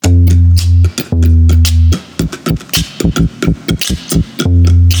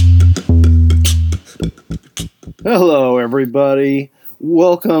Hello, everybody.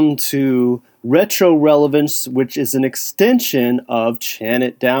 Welcome to Retro Relevance, which is an extension of Chant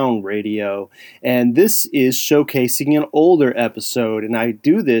It Down Radio. And this is showcasing an older episode. And I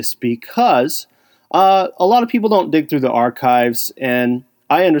do this because a lot of people don't dig through the archives, and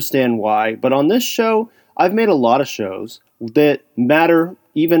I understand why. But on this show, I've made a lot of shows that matter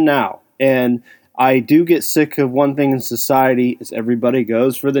even now. And I do get sick of one thing in society is everybody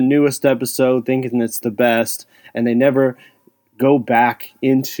goes for the newest episode thinking it's the best, and they never go back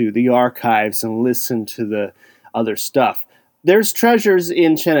into the archives and listen to the other stuff. There's treasures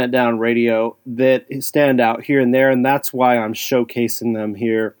in Chant It Down Radio that stand out here and there, and that's why I'm showcasing them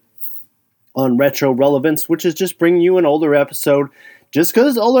here on Retro Relevance, which is just bringing you an older episode. Just because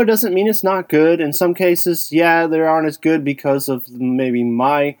it's older doesn't mean it's not good. In some cases, yeah, they aren't as good because of maybe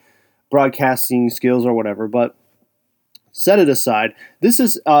my broadcasting skills or whatever, but set it aside. This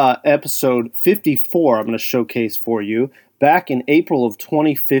is episode 54 I'm going to showcase for you back in April of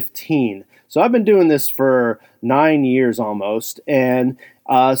 2015. So I've been doing this for 9 years almost, and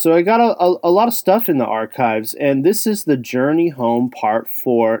so I got a lot of stuff in the archives, and this is the Journey Home Part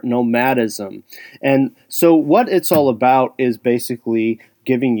 4, Nomadism. And so what it's all about is basically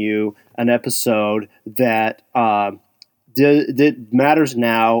giving you an episode that that matters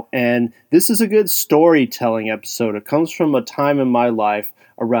now, and this is a good storytelling episode. It comes from a time in my life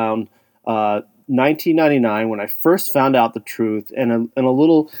around 1999 when I first found out the truth, and a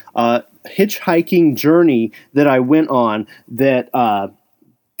little hitchhiking journey that I went on that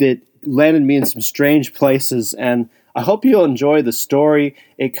landed me in some strange places. And I hope you'll enjoy the story.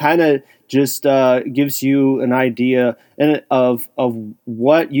 It kind of just gives you an idea of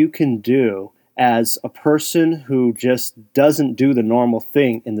what you can do as a person who just doesn't do the normal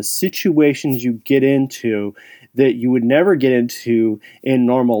thing in the situations you get into that you would never get into in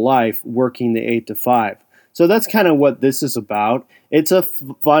normal life working the 8 to 5. So that's kind of what this is about. It's a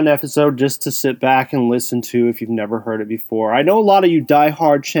fun episode just to sit back and listen to if you've never heard it before. I know a lot of you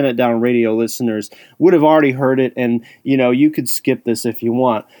diehard Chant It Down Radio listeners would have already heard it, and you could skip this if you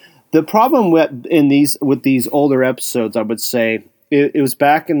want. The problem with these older episodes, I would say, it was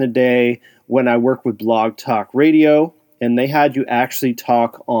back in the day when I worked with Blog Talk Radio, and they had you actually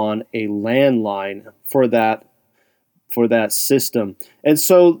talk on a landline for that system. And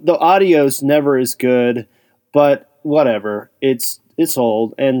so the audio's never as good, but whatever. It's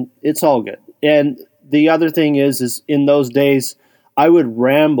old, and it's all good. And the other thing is in those days, I would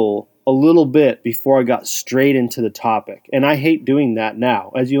ramble a little bit before I got straight into the topic. And I hate doing that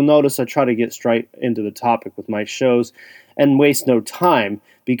now. As you'll notice, I try to get straight into the topic with my shows and waste no time,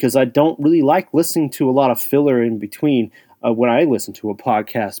 because I don't really like listening to a lot of filler in between when I listen to a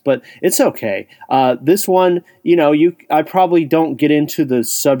podcast. But it's okay. This one, I probably don't get into the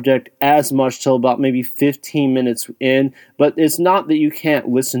subject as much till about maybe 15 minutes in. But it's not that you can't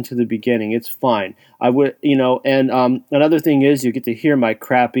listen to the beginning. It's fine. I would, and another thing is you get to hear my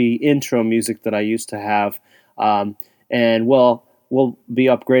crappy intro music that I used to have, and well, we'll be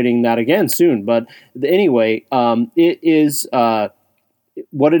upgrading that again soon. But anyway, it is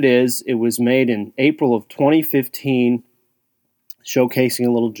what it is. It was made in April of 2015, showcasing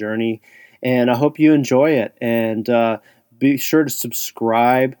a little journey, and I hope you enjoy it. And be sure to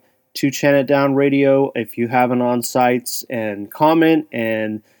subscribe to Chant It Down Radio if you haven't on sites, and comment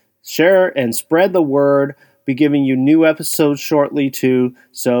and share and spread the word. Be giving you new episodes shortly too.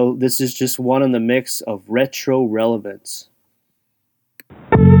 So this is just one in the mix of Retro Relevance.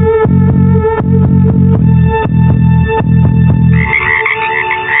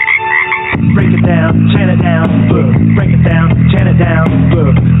 Break it down, chant it down, look. Break it down, chant it down,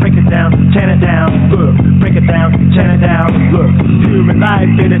 look. Break it down, chant it down, look. Break it down, chant it down, look. Human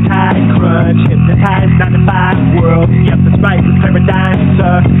life in a tight crunch, hypnotized 9 to 5 world. Yep, that's right, the paradigm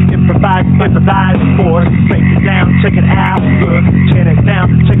sucks. Improvise, empathize, force. Break it down, check it out, look. Chant it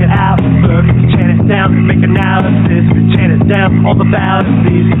down, check it out, look. Chant it down, make analysis. Chant it down, all the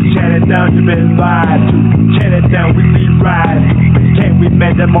fallacies. Chant it down, you've been lied to. Chant it down, we lead right. Can we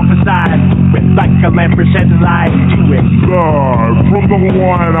metamorphosize? Like a lamp presents light to it. Live from the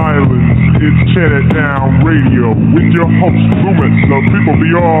Hawaiian Islands, it's Chant It Down Radio with your host, Loomis, the people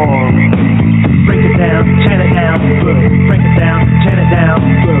beyond. Break it down, chant it down, look. Break it down, chant it down,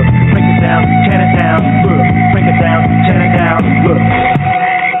 look. Break it down, chant it down, look. Break it down, chant it down, look.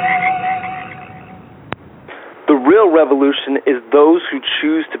 The real revolution is those who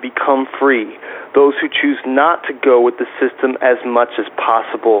choose to become free. Those who choose not to go with the system as much as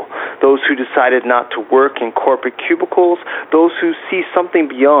possible, those who decided not to work in corporate cubicles, those who see something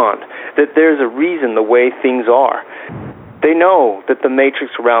beyond, that there's a reason the way things are. They know that the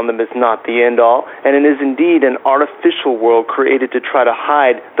matrix around them is not the end-all, and it is indeed an artificial world created to try to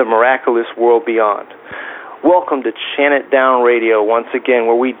hide the miraculous world beyond. Welcome to Chant It Down Radio once again,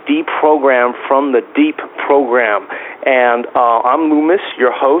 where we deprogram from the deep program. And I'm Loomis,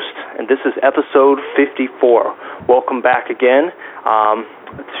 your host, and this is episode 54. Welcome back again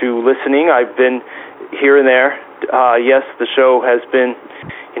to listening. I've been here and there. Yes, the show has been,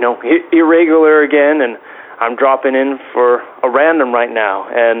 irregular again, and I'm dropping in for a random right now.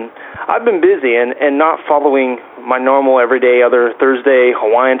 And I've been busy and not following my normal everyday other Thursday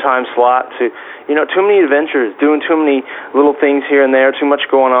Hawaiian time slot to, too many adventures, doing too many little things here and there, too much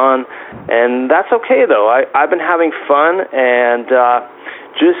going on. And that's okay, though. I've been having fun and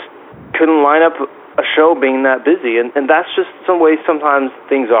just couldn't line up a show being that busy. And that's just some way sometimes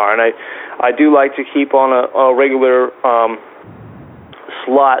things are. And I do like to keep on a regular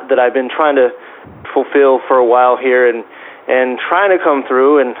slot that I've been trying to fulfill for a while here and trying to come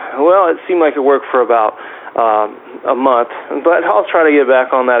through, and well, it seemed like it worked for about a month, but I'll try to get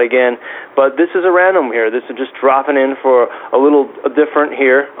back on that again. But this is a random here. This is just dropping in for a little different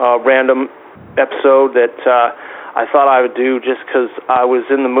here, random episode that I thought I would do just because I was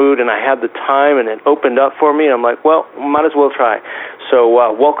in the mood and I had the time and it opened up for me, and I'm like, well, might as well try. So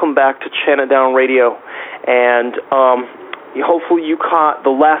welcome back to Chant It Down Radio, and hopefully you caught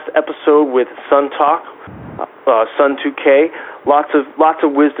the last episode with Sun Talk, Sun 2K. Lots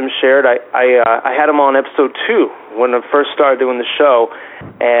of wisdom shared. I had him on episode 2 when I first started doing the show,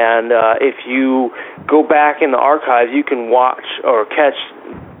 and if you go back in the archives, you can watch or catch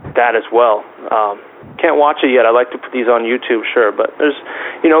that as well. Can't watch it yet. I like to put these on YouTube, sure, but there's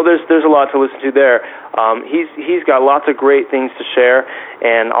a lot to listen to there. He's got lots of great things to share,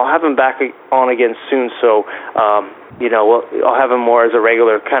 and I'll have him back on again soon. So I'll have him more as a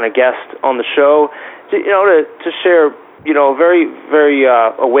regular kind of guest on the show, to share, very, very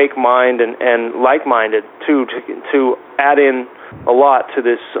awake mind and like-minded, too, to add in a lot to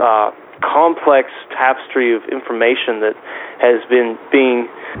this complex tapestry of information that has been being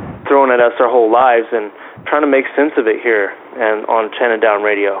thrown at us our whole lives, and trying to make sense of it here and on Chant It Down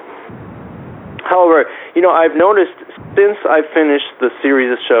Radio. However, I've noticed since I finished the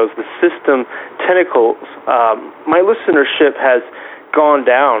series of shows, the System Tentacles, my listenership has gone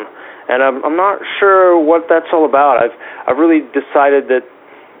down, and I'm not sure what that's all about. I've really decided that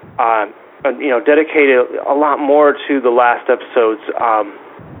dedicated a lot more to the last episodes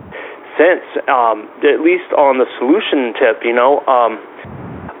since, at least on the solution tip.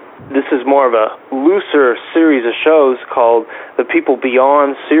 This is more of a looser series of shows called the People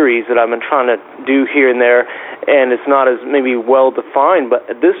Beyond series that I've been trying to do here and there, and it's not as maybe well defined, but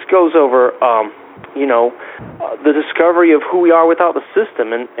this goes over, the discovery of who we are without the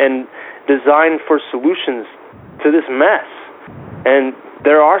system and design for solutions to this mess. And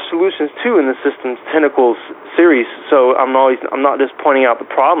there are solutions too in the Systems Tentacles series, so I'm not just pointing out the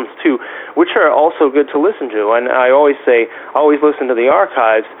problems too, which are also good to listen to. And I always say, always listen to the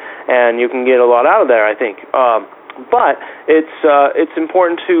archives, and you can get a lot out of there, I think. But it's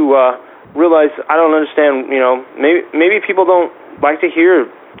important to realize I don't understand. Maybe people don't like to hear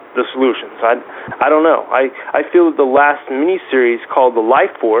the solutions. I don't know. I feel that the last mini-series called The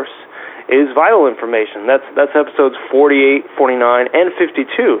Life Force is vital information. That's episodes 48, 49, and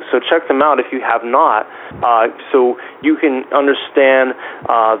 52. So check them out if you have not, so you can understand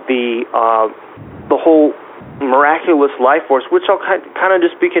the whole miraculous life force, which I'll kind of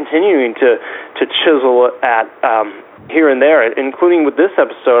just be continuing to chisel at here and there, including with this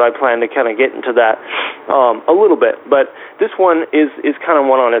episode. I plan to kind of get into that a little bit, but this one is kind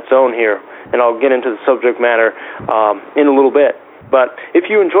of one on its own here, and I'll get into the subject matter in a little bit. But if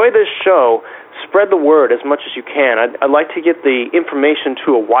you enjoy this show, spread the word as much as you can. I'd like to get the information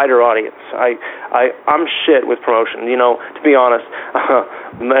to a wider audience. I'm shit with promotion, to be honest,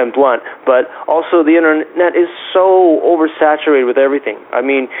 and blunt. But also the internet is so oversaturated with everything. I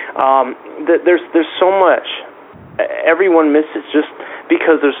mean, there's so much. Everyone misses just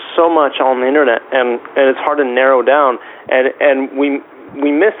because there's so much on the internet, and it's hard to narrow down, and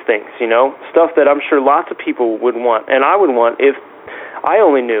we miss things, stuff that I'm sure lots of people would want, and I would want if I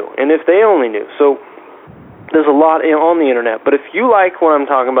only knew, and if they only knew. So there's a lot on the internet. But if you like what I'm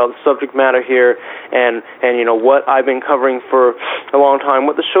talking about, the subject matter here, and what I've been covering for a long time,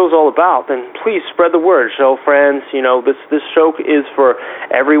 what the show's all about, then please spread the word. Show friends. This show is for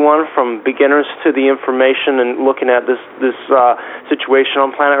everyone, from beginners to the information and looking at this situation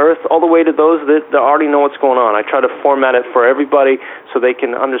on planet Earth, all the way to those that already know what's going on. I try to format it for everybody so they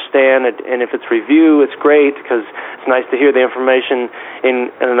can understand it, and if it's review, it's great because it's nice to hear the information in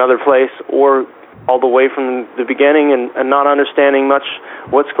another place, or all the way from the beginning and not understanding much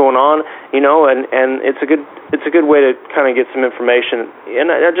what's going on, and it's a good way to kind of get some information,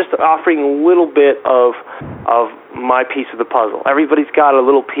 and I'm just offering a little bit of my piece of the puzzle. Everybody's got a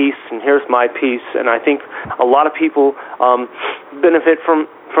little piece, and here's my piece, and I think a lot of people benefit from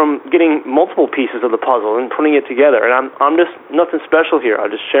getting multiple pieces of the puzzle and putting it together. And I'm just nothing special here.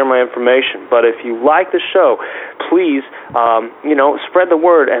 I'll just share my information. But if you like the show, please, spread the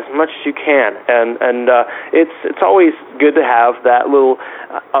word as much as you can. And it's always good to have that little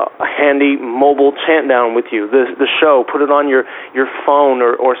handy mobile chant down with you. The show, put it on your phone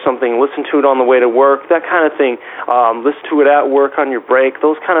or something. Listen to it on the way to work, that kind of thing. Listen to it at work on your break.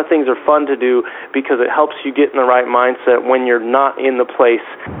 Those kind of things are fun to do because it helps you get in the right mindset when you're not in the place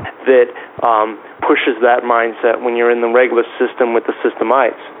that pushes that mindset when you're in the regular system with the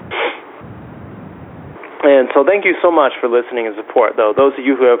systemites. And so thank you so much for listening and support, though. Those of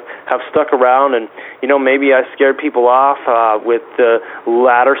you who have stuck around and, maybe I scared people off with the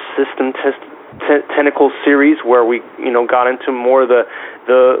latter system tentacle series where we, got into more of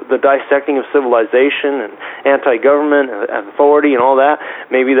the dissecting of civilization and anti-government and authority and all that.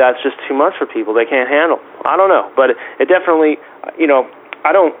 Maybe that's just too much for people. They can't handle. I don't know. But it definitely,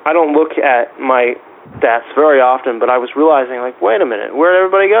 I don't look at my stats very often, but I was realizing, wait a minute, where'd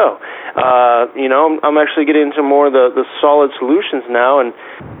everybody go? I'm actually getting into more of the solid solutions now, and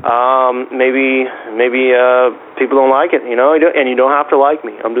maybe people don't like it, and you don't have to like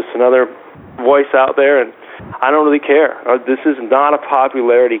me. I'm just another voice out there, and I don't really care. This is not a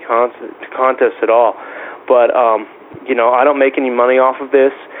popularity contest at all, but I don't make any money off of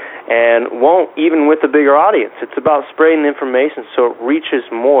this, and won't even with the bigger audience. It's about spreading information so it reaches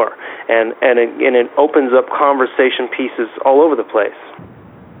more, and it opens up conversation pieces all over the place.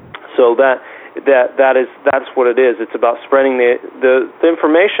 So that's what it is. It's about spreading the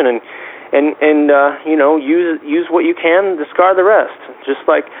information and use what you can, discard the rest. Just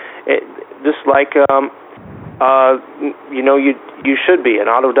like you should be an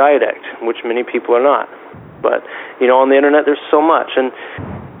autodidact, which many people are not. But on the internet there's so much. And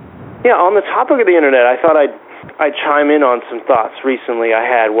yeah, on the topic of the internet, I thought I'd chime in on some thoughts recently I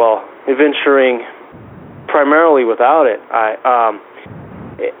had while adventuring primarily without it.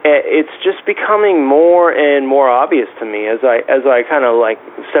 It's just becoming more and more obvious to me as I kind of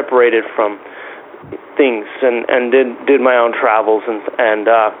separated from things and did my own travels and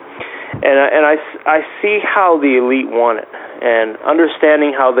I see how the elite want it, and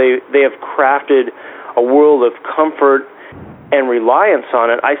understanding how they have crafted a world of comfort and reliance on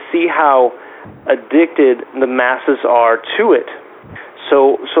it. I see how addicted the masses are to it.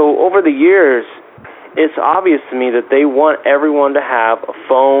 So over the years, it's obvious to me that they want everyone to have a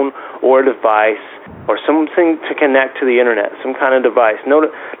phone or a device or something to connect to the internet, some kind of device.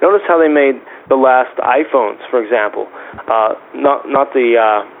 Notice how they made the last iPhones, for example. Not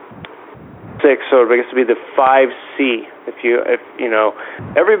the 6, or I guess it would be the 5C. If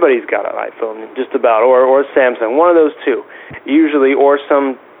everybody's got an iPhone, just about, or a Samsung, one of those two, usually, or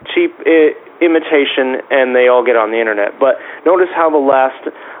some cheap imitation, and they all get on the internet. But notice how the last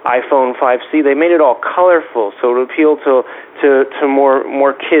iPhone 5C, they made it all colorful, so to appeal to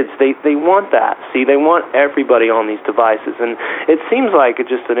more kids. They want that. See, they want everybody on these devices, and it seems like it's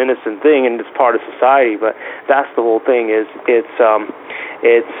just an innocent thing, and it's part of society. But that's the whole thing. It's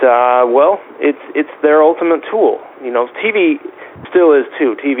their ultimate tool. TV still is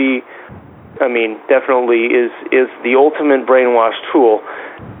too. TV, definitely is the ultimate brainwash tool.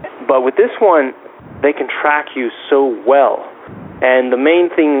 But with this one, they can track you so well. And the main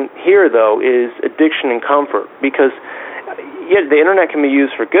thing here, though, is addiction and comfort. Because the internet can be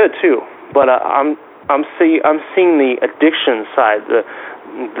used for good too. But I'm seeing the addiction side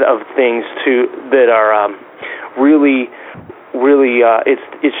of things too that are really.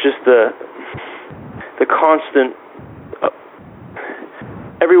 It's just the constant.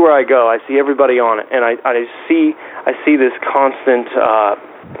 Everywhere I go, I see everybody on it, and I see this constant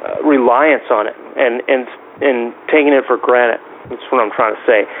reliance on it, and taking it for granted. That's what I'm trying to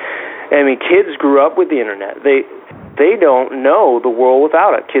say. Kids grew up with the internet. They don't know the world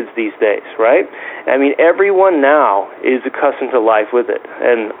without it. Kids these days, right? Everyone now is accustomed to life with it,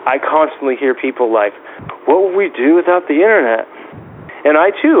 and I constantly hear people like, "What would we do without the internet?" And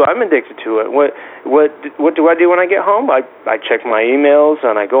I too, I'm addicted to it. What do I do when I get home? I check my emails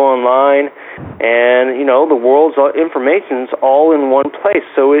and I go online, and the world's information's all in one place.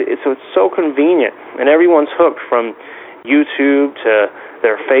 So it's so convenient, and everyone's hooked from YouTube to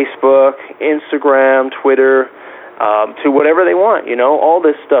their Facebook, Instagram, Twitter, to whatever they want. All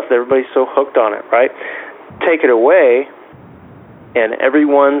this stuff. Everybody's so hooked on it, right? Take it away, and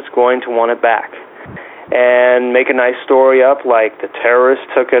everyone's going to want it back. and make a nice story up like the terrorists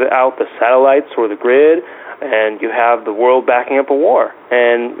took it out the satellites or the grid, and you have the world backing up a war.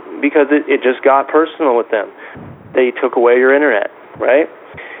 And because it just got personal with them. They took away your internet, right?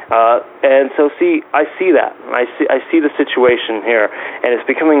 And so, I see that. I see the situation here, and it's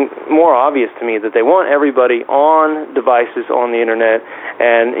becoming more obvious to me that they want everybody on devices on the internet,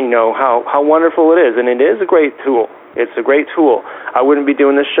 and how wonderful it is, and it is a great tool. It's a great tool. I wouldn't be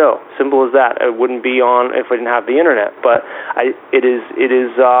doing this show. Simple as that. It wouldn't be on if I didn't have the internet. But it is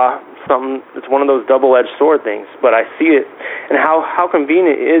something. It's one of those double-edged sword things. But I see it, and how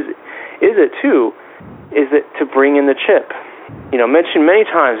convenient is it too? Is it to bring in the chip? Mentioned many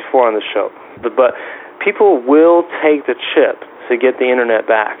times before on the show, but people will take the chip to get the internet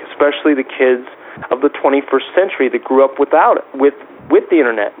back, especially the kids of the 21st century that grew up without it, with the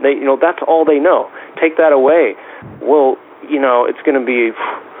internet. They, that's all they know. Take that away. Well, it's going to be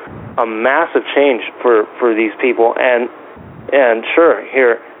a massive change for these people. And sure,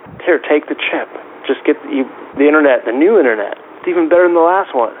 here, take the chip. Just get the internet, the new internet. It's even better than the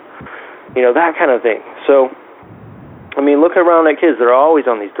last one. That kind of thing. So, look around at kids. They're always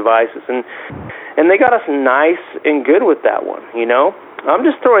on these devices, and they got us nice and good with that one. I'm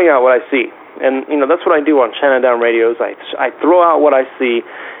just throwing out what I see, and that's what I do on China Down Radios. I throw out what I see,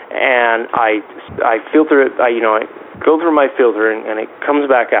 and I filter it. I go through my filter, and it comes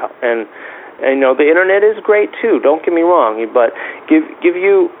back out. And the internet is great too. Don't get me wrong, but I give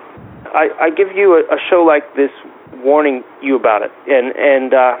you a show like this, warning you about it,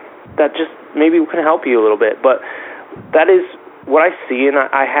 and that just maybe can help you a little bit, but. That is what I see, and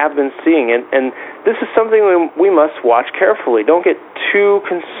I have been seeing, and this is something we must watch carefully. Don't get too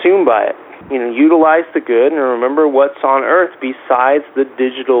consumed by it. Utilize the good, and remember what's on Earth besides the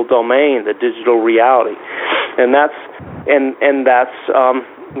digital domain, the digital reality, and that's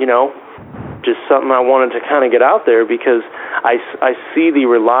just something I wanted to kind of get out there because I see the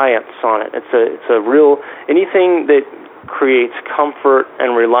reliance on it. It's a real anything that creates comfort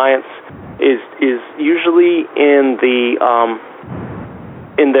and reliance. Is usually in their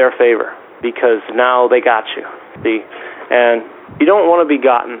favor because now they got you. See, and you don't want to be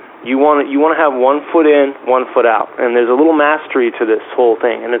gotten. You want to have one foot in, one foot out, and there's a little mastery to this whole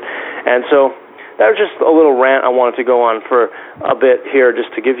thing. And so that was just a little rant I wanted to go on for a bit here, just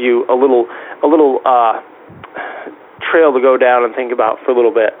to give you a little trail to go down and think about for a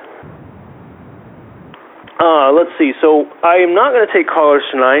little bit. Let's see. So I am not going to take callers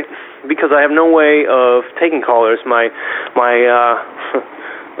tonight because I have no way of taking callers. My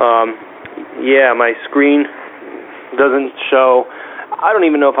screen doesn't show. I don't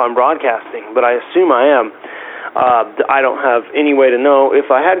even know if I'm broadcasting, but I assume I am. I don't have any way to know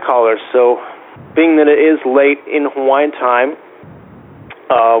if I had callers. So, being that it is late in Hawaiian time,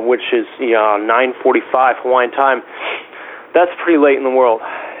 which is 9:45 Hawaiian time, that's pretty late in the world,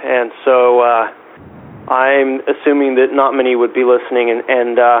 and so I'm assuming that not many would be listening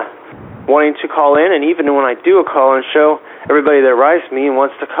and wanting to call in, and even when I do a call-in show, everybody that writes me and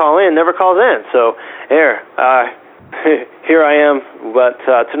wants to call in never calls in. So here I am. But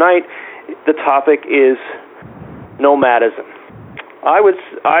tonight, the topic is nomadism. I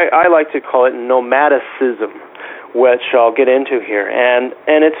like to call it nomadicism, which I'll get into here. And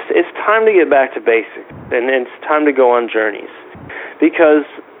it's time to get back to basics, and it's time to go on journeys, because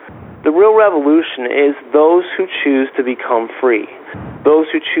the real revolution is those who choose to become free, those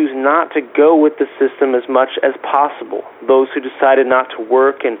who choose not to go with the system as much as possible, those who decided not to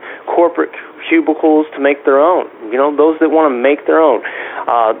work in corporate cubicles to make their own, those that want to make their own,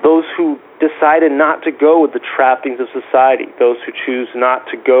 those who decided not to go with the trappings of society, those who choose not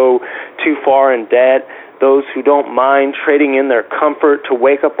to go too far in debt, those who don't mind trading in their comfort to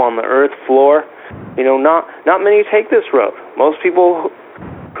wake up on the earth floor. Not many take this road. Most people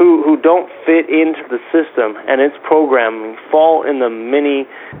who don't fit into the system and its programming fall in the many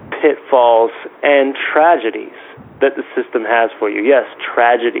pitfalls and tragedies that the system has for you. Yes,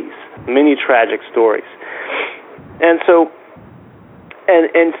 tragedies, many tragic stories. And so,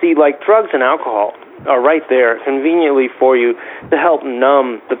 and see, like drugs and alcohol are right there conveniently for you to help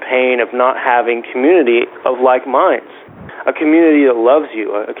numb the pain of not having community of like minds, a community that loves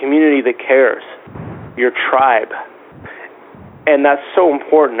you, a community that cares, your tribe. And that's so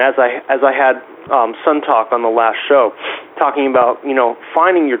important, as I had Sun Talk on the last show, talking about,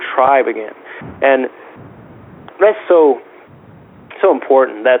 finding your tribe again. And that's so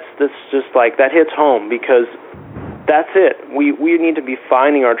important. That's just like, that hits home, because that's it. We need to be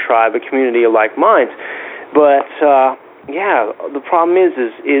finding our tribe, a community of like minds. But, the problem is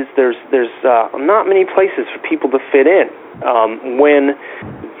there's not many places for people to fit in when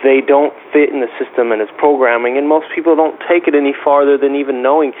they don't fit in the system and its programming, and most people don't take it any farther than even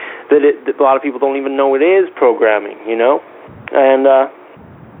knowing that a lot of people don't even know it is programming,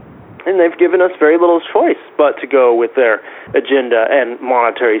 and they've given us very little choice but to go with their agenda and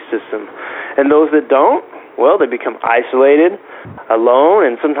monetary system. And those that don't, well, they become isolated, alone,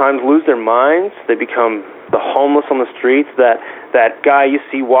 and sometimes lose their minds. They become the homeless on the streets, that guy you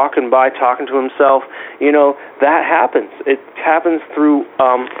see walking by talking to himself. That happens. It happens through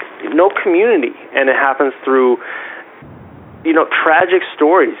no community, and it happens through tragic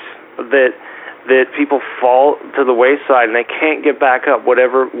stories that people fall to the wayside and they can't get back up.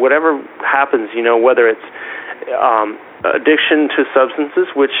 Whatever happens, whether it's addiction to substances,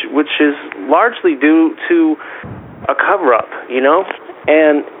 which is largely due to a cover-up,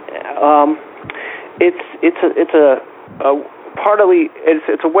 and it's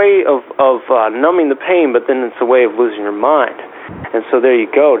a way of numbing the pain, but then it's a way of losing your mind. And so there you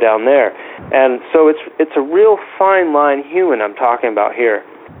go down there. And so it's a real fine line human I'm talking about here.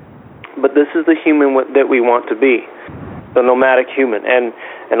 But this is the human that we want to be, the nomadic human. And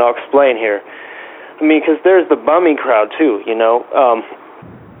I'll explain here. Because there's the bumming crowd too. You don't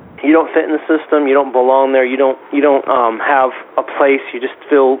fit in the system. You don't belong there. You don't have a place. You just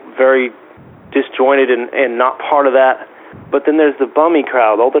feel very disjointed and not part of that. But then there's the bummy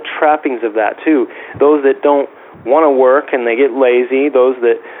crowd, all the trappings of that too. Those that don't want to work and they get lazy. Those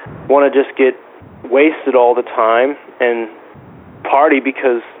that want to just get wasted all the time and party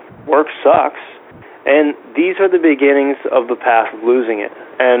because work sucks. And these are the beginnings of the path of losing it.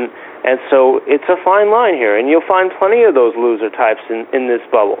 And so it's a fine line here, and you'll find plenty of those loser types in this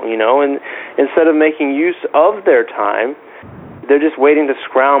bubble, and instead of making use of their time, they're just waiting to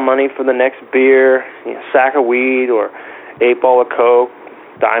scrounge money for the next beer, sack of weed, or 8-ball of Coke,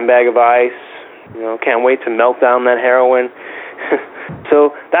 dime bag of ice, can't wait to melt down that heroin.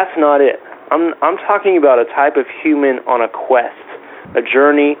 So that's not it. I'm talking about a type of human on a quest, a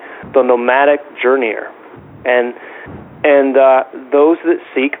journey, the nomadic journeyer, and those that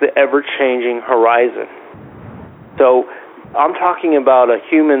seek the ever-changing horizon. So I'm talking about a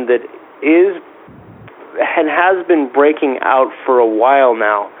human that is and has been breaking out for a while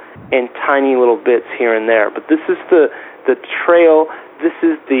now in tiny little bits here and there. But this is the trail. This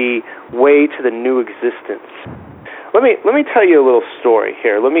is the way to the new existence. Let me tell you a little story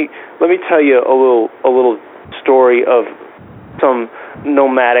here. Let me tell you a little story of some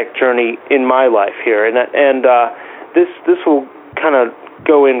nomadic journey in my life here, and this will kind of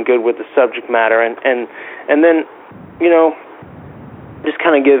go in good with the subject matter, and then just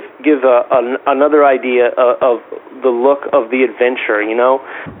kind of give another idea of the look of the adventure,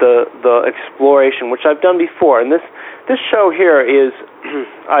 the exploration, which I've done before. And this show here is,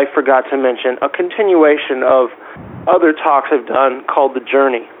 I forgot to mention, a continuation of other talks I've done called The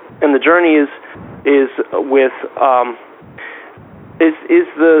Journey. And The Journey is with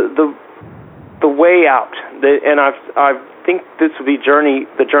the way out. And I think this will be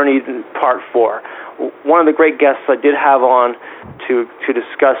the journey part 4. One of the great guests I did have on to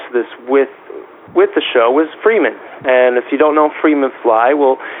discuss this with the show was Freeman. And if you don't know Freeman Fly,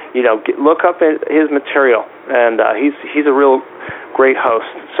 well, look up his material, and he's a real great host.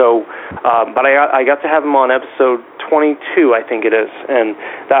 So, but I got to have him on episode 22, I think it is, and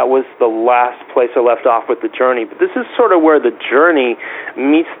that was the last place I left off with the journey. But this is sort of where the journey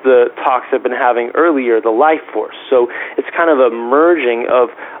meets the talks I've been having earlier, the life force. So it's kind of a merging of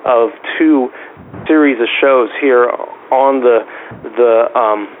two series of shows here on the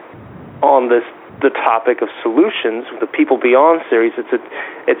topic of solutions, the People Beyond series. It's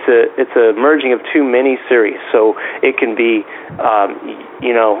a merging of two mini series, so it can be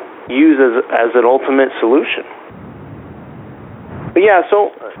used as an ultimate solution. But yeah,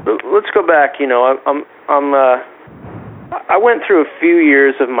 so let's go back. I went through a few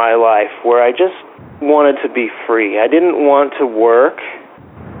years of my life where I just wanted to be free. I didn't want to work,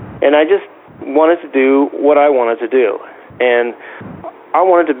 and I just wanted to do what I wanted to do, and I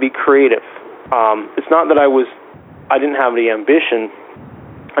wanted to be creative. It's not that I didn't have any ambition,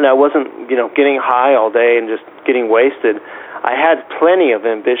 and I wasn't, getting high all day and just getting wasted. I had plenty of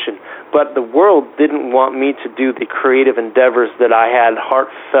ambition, but the world didn't want me to do the creative endeavors that I had,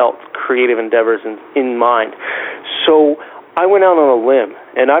 heartfelt creative endeavors in mind. So I went out on a limb,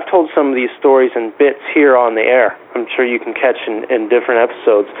 and I've told some of these stories in bits here on the air. I'm sure you can catch in different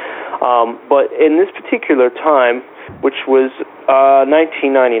episodes. But in this particular time, which was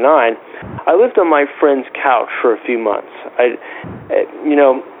 1999, I lived on my friend's couch for a few months.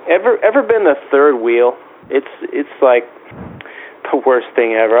 Ever been the third wheel? It's like the worst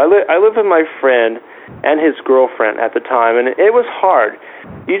thing ever. I live with my friend, and his girlfriend at the time, and it was hard.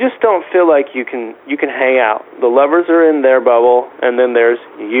 You just don't feel like you can hang out. The lovers are in their bubble, and then there's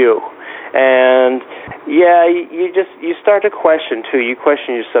you. And yeah, you start to question too. You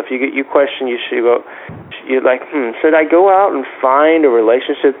question yourself. You question. You're like, should I go out and find a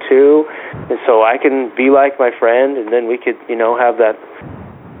relationship too, and so I can be like my friend, and then we could, have that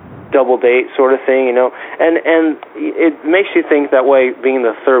double date sort of thing, and it makes you think that way, being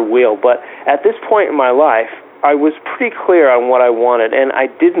the third wheel. But at this point in my life, I was pretty clear on what I wanted, and I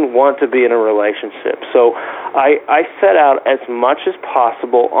didn't want to be in a relationship. So I set out as much as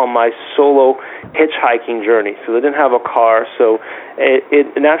possible on my solo hitchhiking journey. So I didn't have a car, so it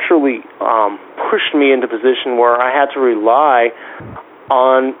naturally pushed me into a position where I had to rely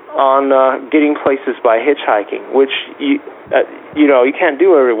on getting places by hitchhiking, which you can't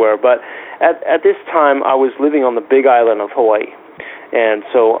do everywhere. But at this time, I was living on the Big Island of Hawaii, and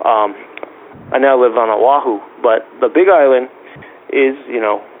so I now live on Oahu. But the Big Island is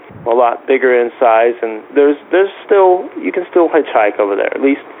a lot bigger in size, and there's still, you can still hitchhike over there. At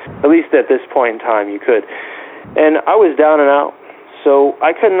least at this point in time, you could. And I was down and out, so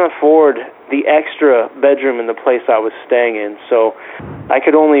I couldn't afford the extra bedroom in the place I was staying in, so I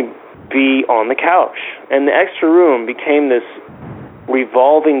could only be on the couch. And the extra room became this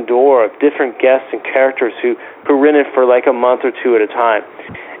revolving door of different guests and characters who rented for like a month or two at a time.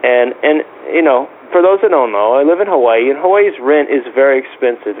 And for those that don't know, I live in Hawaii, and Hawaii's rent is very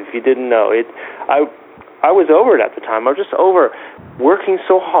expensive. If you didn't know it, I was over it at the time. I was just over working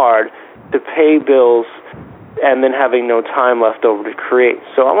so hard to pay bills and then having no time left over to create.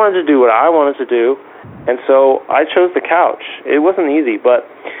 So I wanted to do what I wanted to do, and so I chose the couch. It wasn't easy, but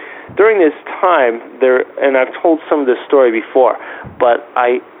during this time, and I've told some of this story before, but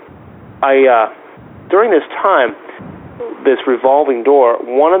during this time, this revolving door,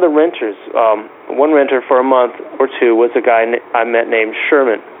 one of the renters, one renter for a month or two was a guy I met named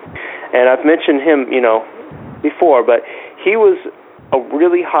Sherman. And I've mentioned him, before, but he was a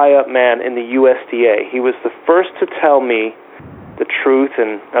really high-up man in the USDA. He was the first to tell me the truth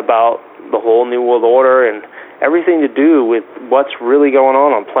and about the whole New World Order and everything to do with what's really going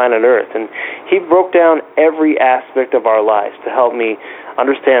on planet Earth. And he broke down every aspect of our lives to help me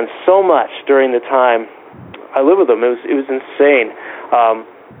understand so much during the time I lived with him. It was insane.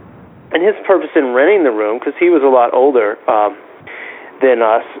 And his purpose in renting the room, because he was a lot older than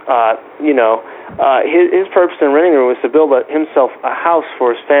us, his purpose in renting the room was to build himself a house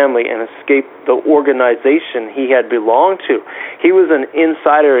for his family and escape the organization he had belonged to. He was an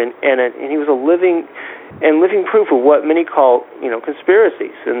insider, and he was a living proof of what many call,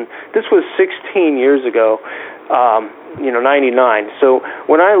 conspiracies. And this was 16 years ago, 99. So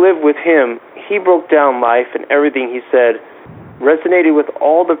when I lived with him, he broke down life, and everything he said resonated with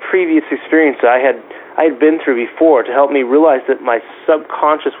all the previous experiences I had been through before, to help me realize that my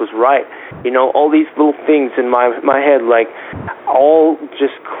subconscious was right. All these little things in my head, like, all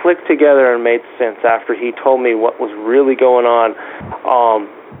just clicked together and made sense after he told me what was really going on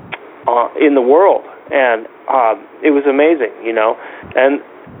in the world. And it was amazing, and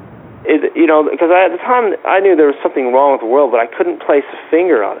because at the time I knew there was something wrong with the world, but I couldn't place a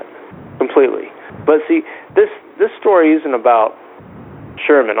finger on it completely. But see, this story isn't about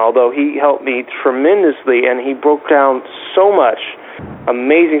Sherman, although he helped me tremendously, and he broke down so much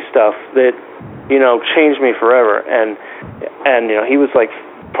amazing stuff that changed me forever. And he was like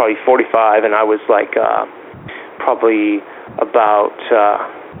probably 45, and I was like probably about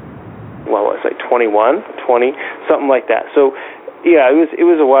 21, 20, something like that. So yeah, it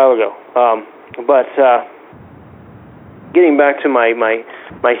was a while ago. But getting back to my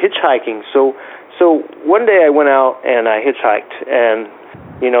hitchhiking, so one day I went out and I hitchhiked, and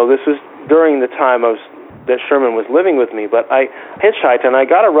this was during the time that Sherman was living with me. But I hitchhiked, and I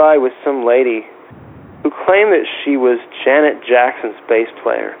got a ride with some lady who claimed that she was Janet Jackson's bass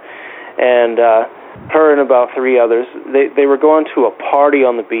player, and her and about 3 others. They were going to a party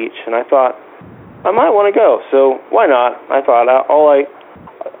on the beach, and I thought I might want to go. So why not? I thought all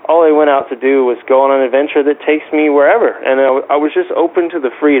I went out to do was go on an adventure that takes me wherever, and I was just open to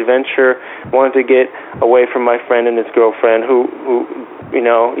the free adventure. Wanted to get away from my friend and his girlfriend, who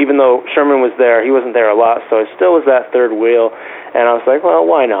even though Sherman was there, he wasn't there a lot, so I still was that third wheel. And I was like, well,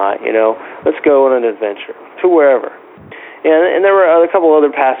 why not? Let's go on an adventure to wherever. And there were a couple other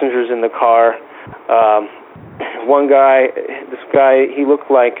passengers in the car. One guy, he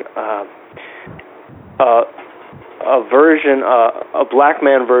looked like a black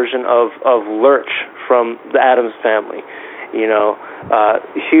man version of Lurch from the Addams Family.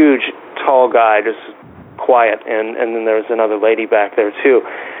 Huge, tall guy, just quiet, and then there was another lady back there too.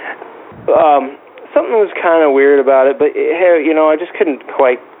 something was kind of weird about it, but I just couldn't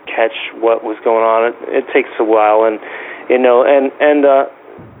quite catch what was going on. It takes a while, and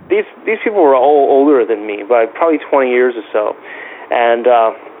these people were all older than me by probably 20 years or so, and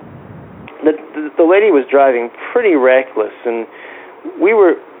the lady was driving pretty reckless, and we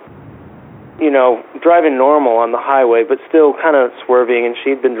were driving normal on the highway, but still kind of swerving, and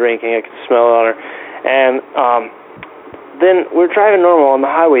she'd been drinking. I could smell it on her. And then we're driving normal on the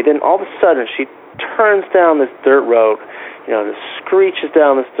highway. Then all of a sudden, she turns down this dirt road, just screeches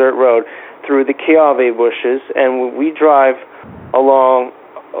down this dirt road through the kiave bushes, and we drive along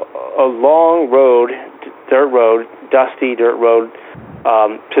a long road, dusty dirt road,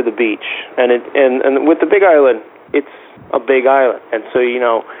 to the beach. And with the Big Island, it's a big island, and so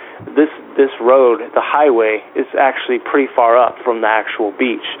this road, the highway, is actually pretty far up from the actual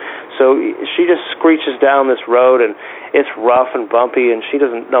beach. So she just screeches down this road, and it's rough and bumpy, and she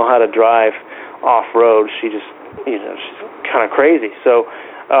doesn't know how to drive off-road. She just, she's kind of crazy. So,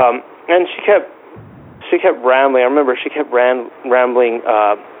 and she kept rambling. I remember she kept rambling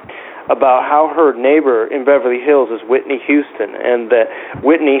about how her neighbor in Beverly Hills is Whitney Houston, and that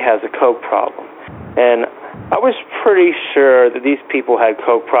Whitney has a coke problem. And I was pretty sure that these people had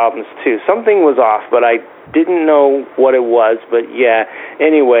coke problems too. Something was off, but I didn't know what it was. But yeah,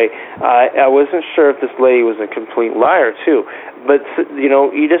 anyway, I wasn't sure if this lady was a complete liar too. But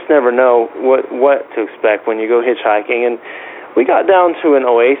you just never know what to expect when you go hitchhiking. And we got down to an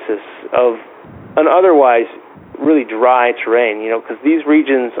oasis of an otherwise really dry terrain, because these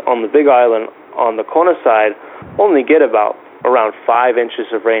regions on the Big Island on the Kona side only get about around 5 inches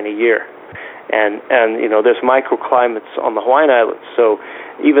of rain a year. And there's microclimates on the Hawaiian Islands, so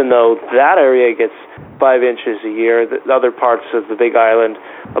even though that area gets 5 inches a year, the other parts of the Big Island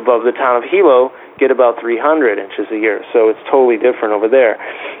above the town of Hilo get about 300 inches a year, so it's totally different over there.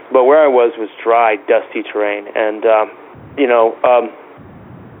 But where I was dry, dusty terrain, and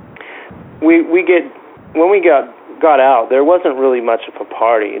when we got out, there wasn't really much of a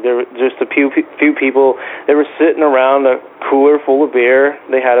party. There were just a few people. They were sitting around a cooler full of beer.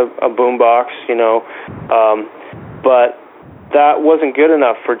 They had a boombox, but that wasn't good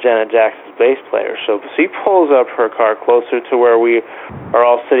enough for Janet Jackson's bass player. So she pulls up her car closer to where we are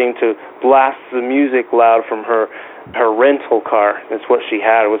all sitting to blast the music loud from her rental car. That's what she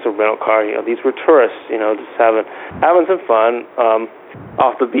had. It was a rental car. These were tourists, just having some fun.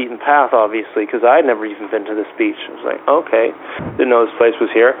 Off the beaten path, obviously, because I had never even been to this beach. I was like, okay, didn't know this place was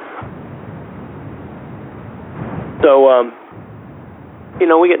here. So,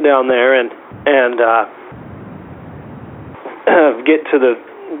 we get down there and get to the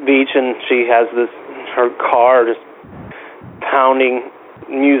beach, and she has her car just pounding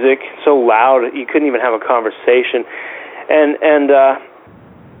music so loud you couldn't even have a conversation, and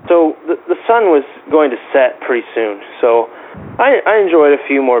so the sun was going to set pretty soon. So I enjoyed a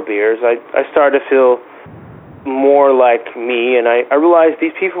few more beers. I started to feel more like me, and I realized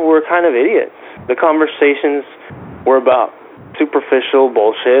these people were kind of idiots. The conversations were about superficial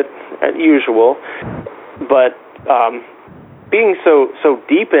bullshit, as usual, but being so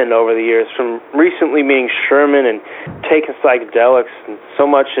deepened over the years, from recently meeting Sherman and taking psychedelics and so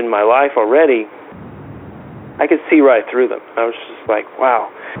much in my life already, I could see right through them. I was just like, wow.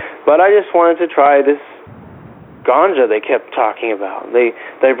 But I just wanted to try this ganja they kept talking about. They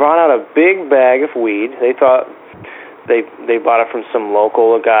brought out a big bag of weed. They thought they bought it from some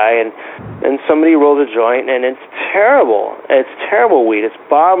local guy, and somebody rolled a joint, and it's terrible. It's terrible weed. It's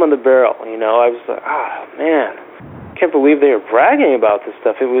bottom of the barrel. I was like, man, I can't believe they were bragging about this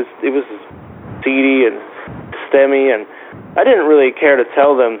stuff. It was seedy and stemmy, and I didn't really care to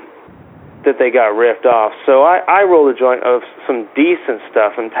tell them that they got ripped off. So I rolled a joint of some decent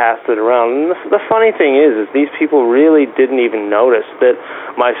stuff and passed it around. And the funny thing is these people really didn't even notice that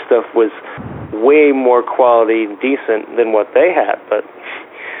my stuff was way more quality and decent than what they had. But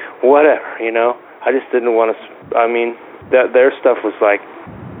whatever, I just didn't want to. Their stuff was like,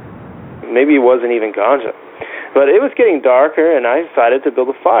 maybe it wasn't even ganja. But it was getting darker, and I decided to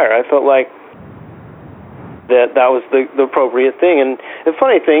build a fire. I felt like that was the appropriate thing. And the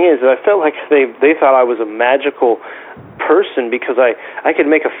funny thing is that I felt like they thought I was a magical person because I could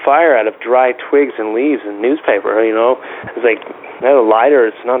make a fire out of dry twigs and leaves and newspaper. It's like, I had a lighter.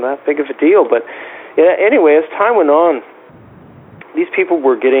 It's not that big of a deal. But anyway, as time went on, these people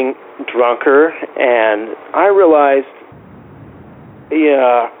were getting drunker, and I realized,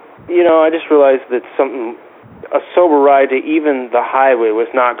 I just realized that a sober ride to even the highway was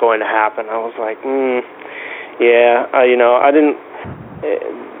not going to happen. I was like, I didn't.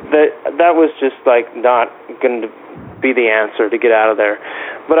 That was just like not going to be the answer to get out of there.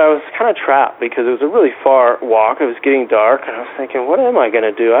 But I was kind of trapped because it was a really far walk. It was getting dark, and I was thinking, what am I going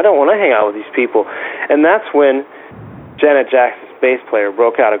to do? I don't want to hang out with these people. And that's when Janet Jackson's bass player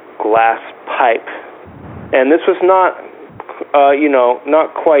broke out a glass pipe. And this was not,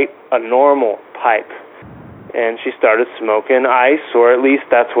 not quite a normal pipe. And she started smoking ice, or at least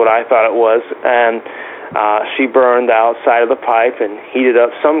that's what I thought it was. And she burned the outside of the pipe and heated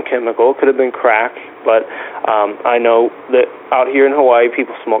up some chemical. Could have been crack, but I know that out here in Hawaii,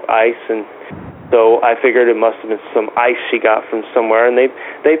 people smoke ice, and so I figured it must have been some ice she got from somewhere. And they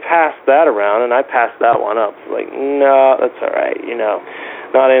passed that around, and I passed that one up. Like, no, that's all right,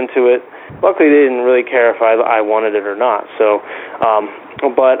 not into it. Luckily, they didn't really care if I wanted it or not. So,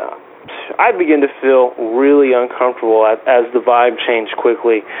 but I began to feel really uncomfortable as the vibe changed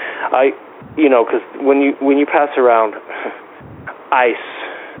quickly. Because when you pass around ice,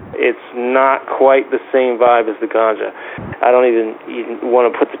 it's not quite the same vibe as the ganja. I don't even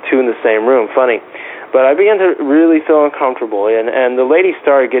want to put the two in the same room. Funny. But I began to really feel uncomfortable, and the lady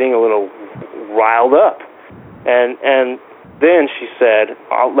started getting a little riled up. And then she said,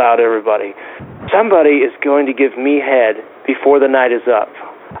 out loud, everybody, somebody is going to give me head before the night is up.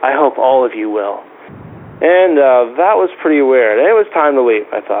 I hope all of you will. And that was pretty weird. It was time to leave,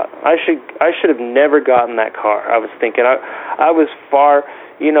 I thought. I should have never gotten that car. I was thinking I was far,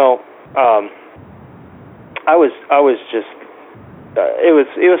 I was just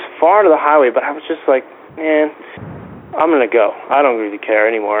it was far to the highway, but I was just like, man, I'm going to go. I don't really care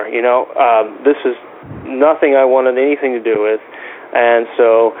anymore, This is nothing I wanted anything to do with. And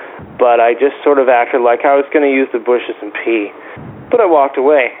so, but I just sort of acted like I was going to use the bushes and pee. But I walked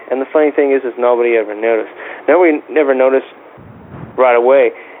away, and the funny thing is nobody ever noticed. Nobody never noticed right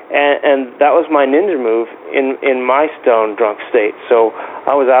away, and that was my ninja move in my stone drunk state. So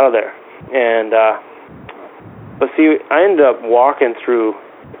I was out of there, and but see, I ended up walking through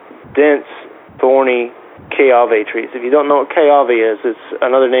dense, thorny Keawe trees. If you don't know what Keawe is, it's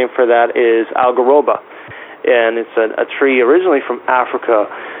another name for that is algaroba, and it's a tree originally from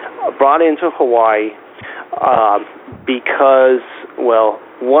Africa, brought into Hawaii. Because, well,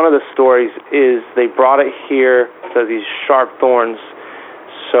 one of the stories is they brought it here to these sharp thorns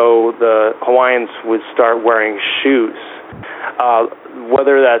so the Hawaiians would start wearing shoes.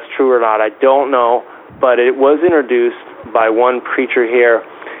 Whether that's true or not, I don't know, but it was introduced by one preacher here,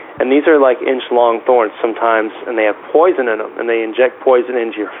 and these are like inch-long thorns sometimes, and they have poison in them, and they inject poison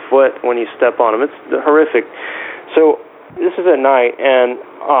into your foot when you step on them. It's horrific. So this is at night, and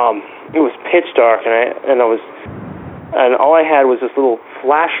it was pitch dark, and all I had was this little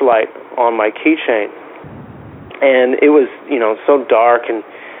flashlight on my keychain, and it was, so dark, and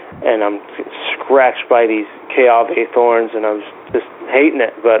I'm scratched by these Keawe thorns, and I was just hating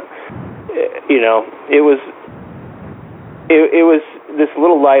it. But it was this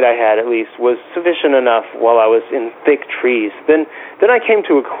little light I had, at least, was sufficient enough while I was in thick trees. Then I came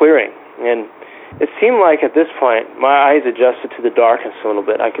to a clearing, and it seemed like at this point my eyes adjusted to the darkness a little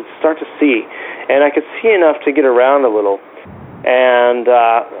bit. I could start to see, and I could see enough to get around a little, and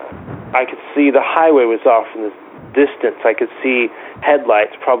I could see the highway was off in the distance. I could see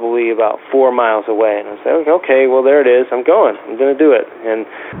headlights probably about 4 miles away, and I was like, okay, well, there it is. I'm going to do it. And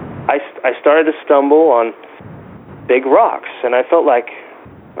I started to stumble on big rocks, and I felt like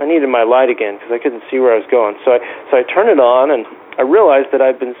I needed my light again because I couldn't see where I was going. So I turned it on, and I realized that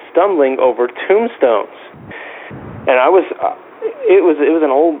I'd been stumbling over tombstones, and it was an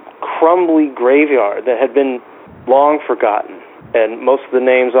old crumbly graveyard that had been long forgotten, and most of the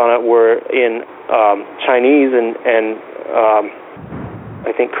names on it were in Chinese and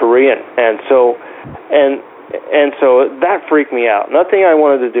I think Korean, and so that freaked me out. Nothing I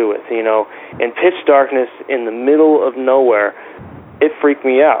wanted to do with, in pitch darkness in the middle of nowhere, it freaked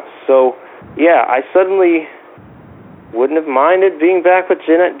me out. So yeah, I suddenly wouldn't have minded being back with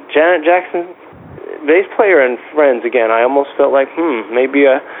Janet Jackson, bass player and friends again. I almost felt like, maybe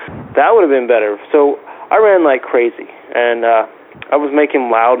that would have been better. So I ran like crazy, and I was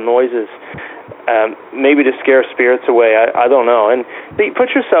making loud noises, maybe to scare spirits away. I don't know. And you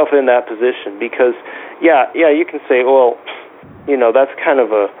put yourself in that position because, yeah, you can say, well, that's kind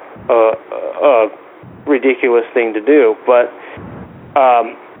of a ridiculous thing to do. But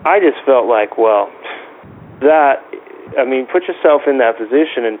I just felt like, well, put yourself in that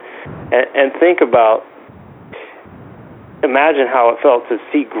position and think about, imagine how it felt to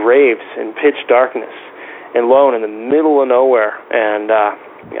see graves in pitch darkness and alone in the middle of nowhere. And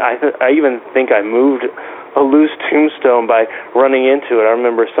I even think I moved a loose tombstone by running into it. I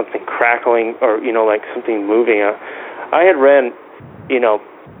remember something crackling or, like something moving. I had ran,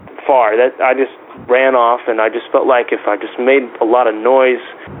 far. That I just ran off, and I just felt like if I just made a lot of noise,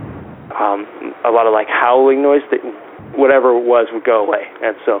 a lot of like howling noise, that whatever it was would go away.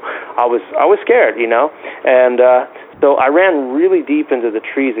 And so I was scared, you know, and so I ran really deep into the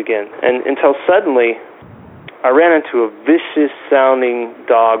trees again, and until suddenly I ran into a vicious-sounding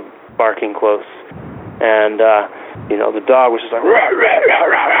dog barking close, and you know, the dog was just like, rah, rah, rah,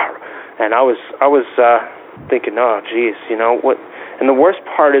 rah, rah. And I was thinking, oh, geez, you know what? And the worst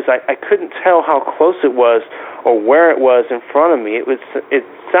part is I couldn't tell how close it was or where it was in front of me. It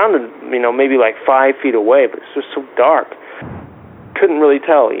sounded, you know, maybe like 5 feet away, but it's just so dark. Couldn't really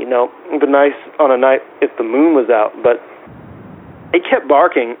tell, you know. It'd be nice on a night if the moon was out, but it kept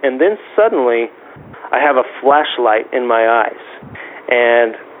barking, and then suddenly I have a flashlight in my eyes,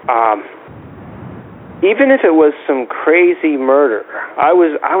 and even if it was some crazy murder, I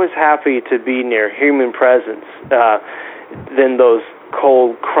was happy to be near human presence than those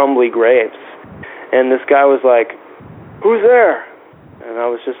cold, crumbly graves. And this guy was like, "Who's there?" And I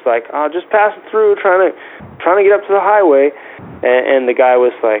was just like, "Oh, just passing through, trying to get up to the highway." And the guy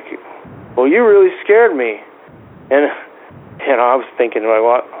was like, "Well, you really scared me." And I was thinking,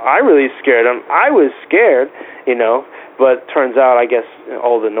 well, I really scared him. I was scared, you know. But turns out, I guess,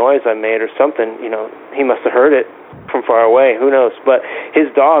 all the noise I made or something, you know, he must have heard it from far away. Who knows? But his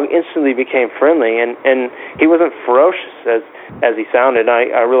dog instantly became friendly, and he wasn't ferocious as he sounded.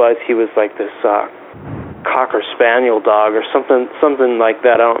 I realized he was like this Cocker Spaniel dog or something like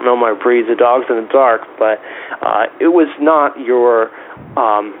that. I don't know my breeds of dogs in the dark, but it was not your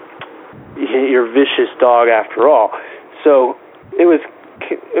vicious dog after all. So it was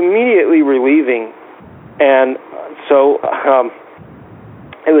immediately relieving, and so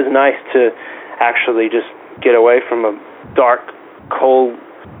it was nice to actually just get away from a dark, cold,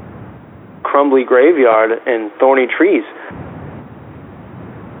 crumbly graveyard and thorny trees.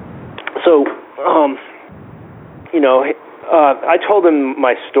 So, you know, I told him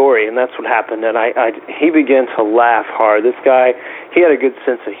my story, and that's what happened, and he began to laugh hard. This guy, he had a good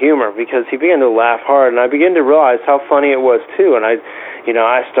sense of humor, because he began to laugh hard, and I began to realize how funny it was, too, and I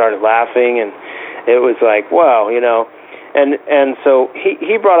started laughing, and it was like, wow, you know, and so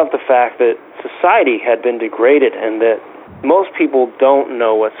he brought up the fact that society had been degraded and that most people don't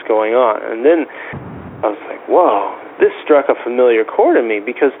know what's going on. And then I was like, whoa, this struck a familiar chord in me,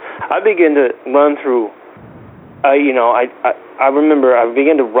 because I began to run through, I remember I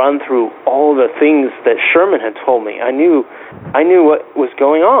began to run through all the things that Sherman had told me. I knew what was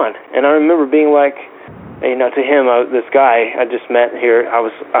going on, and I remember being like, you know, to him, this guy I just met here,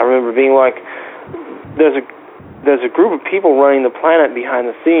 I remember being like, there's a group of people running the planet behind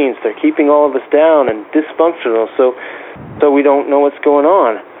the scenes. They're keeping all of us down and dysfunctional, so we don't know what's going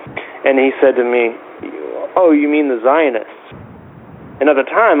on. And he said to me, "Oh, you mean the Zionists?" And at the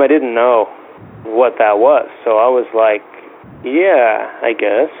time, I didn't know what that was, so I was like, "Yeah, I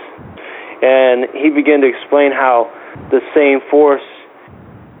guess." And he began to explain how the same force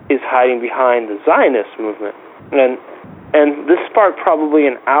is hiding behind the Zionist movement, and this sparked probably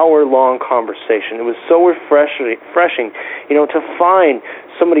an hour-long conversation. It was so refreshing, you know, to find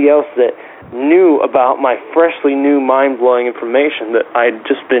somebody else that knew about my freshly new, mind-blowing information that I'd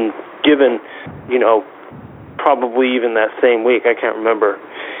just been given, you know, probably even that same week. I can't remember,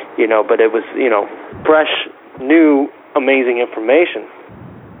 you know, but it was, you know, fresh, new, amazing information.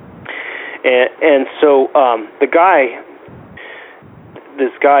 And so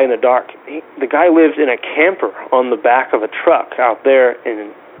this guy in the dark, the guy lived in a camper on the back of a truck out there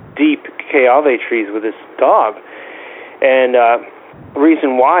in deep Cayave trees with his dog. And the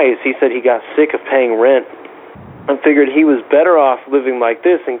reason why is he said he got sick of paying rent and figured he was better off living like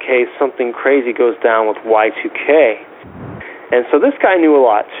this in case something crazy goes down with Y2K. And so this guy knew a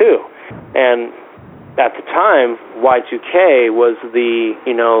lot too. And at the time, Y2K was the,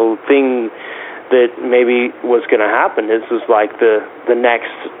 you know, thing that maybe was going to happen. This was like the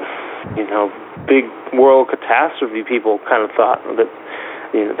next, you know, big world catastrophe. People kind of thought that,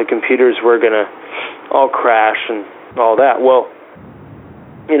 you know, the computers were going to all crash and all that. Well,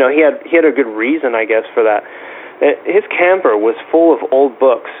 you know, he had a good reason, I guess, for that. His camper was full of old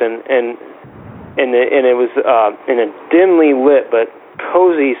books, and it was in a dimly lit but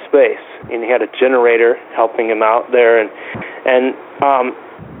cozy space. And he had a generator helping him out there, and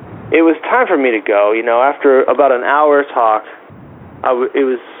it was time for me to go. You know, after about an hour talk, it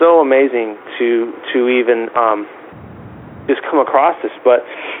was so amazing to even just come across this. But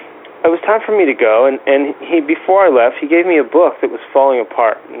it was time for me to go, and he, before I left, he gave me a book that was falling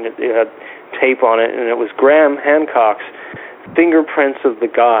apart, and it had tape on it, and it was Graham Hancock's Fingerprints of the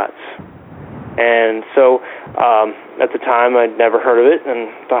Gods. And so at the time, I'd never heard of it, and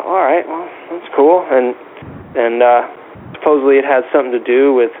thought, all right, well, that's cool. And supposedly it had something to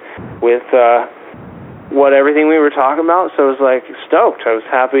do with what everything we were talking about. So I was like stoked. I was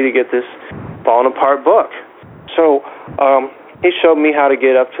happy to get this falling apart book. So he showed me how to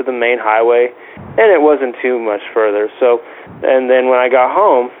get up to the main highway, and it wasn't too much further. So, and then when I got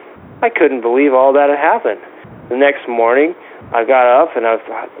home, I couldn't believe all that had happened. The next morning, I got up and I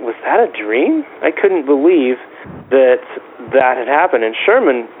thought, was that a dream? I couldn't believe that had happened. And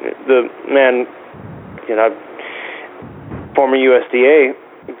Sherman, the man, former USDA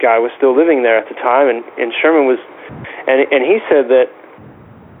guy, was still living there at the time, and Sherman was, and he said that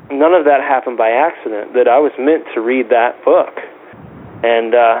none of that happened by accident, that I was meant to read that book.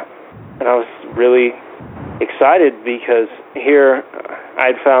 And I was really excited because here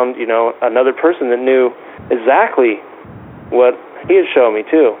I'd found, another person that knew exactly what he had shown me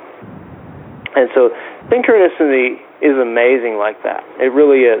too. And so synchronicity is amazing like that. It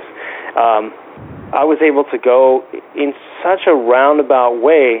really is. I was able to go in such a roundabout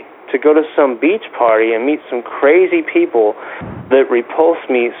way to go to some beach party and meet some crazy people that repulsed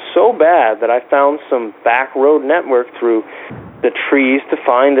me so bad that I found some back road network through the trees to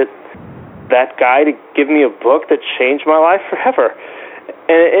find that guy to give me a book that changed my life forever.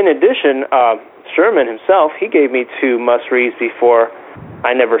 And in addition, Sherman himself, he gave me 2 must-reads before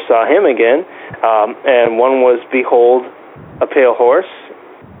I never saw him again. And one was Behold a Pale Horse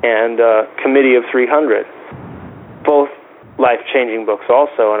and Committee of 300. Both life-changing books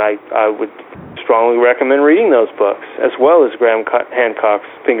also, and I would strongly recommend reading those books, as well as Graham Hancock's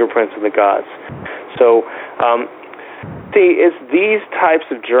Fingerprints of the Gods. So, see, it's these types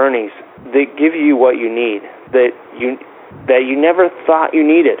of journeys that give you what you need, that you never thought you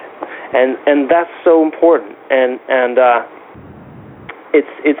needed, and that's so important. And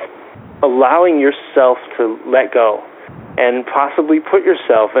it's allowing yourself to let go, and possibly put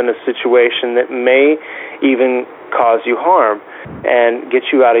yourself in a situation that may even cause you harm and get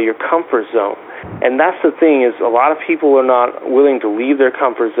you out of your comfort zone. And that's the thing, is a lot of people are not willing to leave their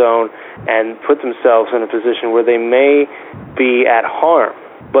comfort zone and put themselves in a position where they may be at harm.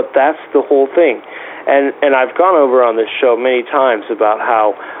 But that's the whole thing. And I've gone over on this show many times about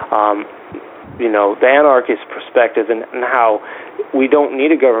how, the anarchist perspective and how we don't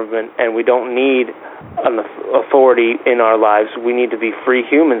need a government and we don't need an authority in our lives. We need to be free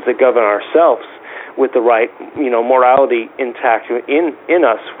humans that govern ourselves with the right, morality intact in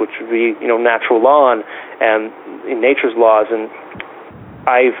us, which would be, natural law and in nature's laws. And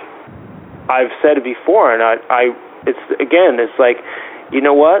I've said it before, and it's like, you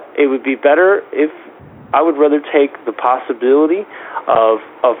know what? It would be better if I would rather take the possibility of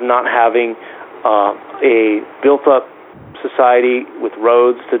not having a built-up society with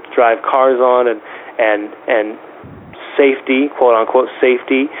roads to drive cars on and safety, quote-unquote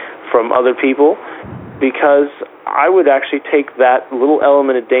safety, from other people, because I would actually take that little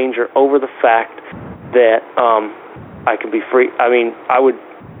element of danger over the fact that I could be free. I mean, I would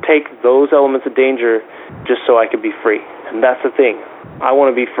take those elements of danger just so I could be free. And that's the thing. I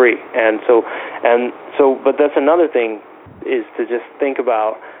want to be free. And so, but that's another thing, is to just think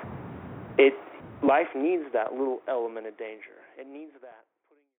about it. Life needs that little element of danger. It needs that.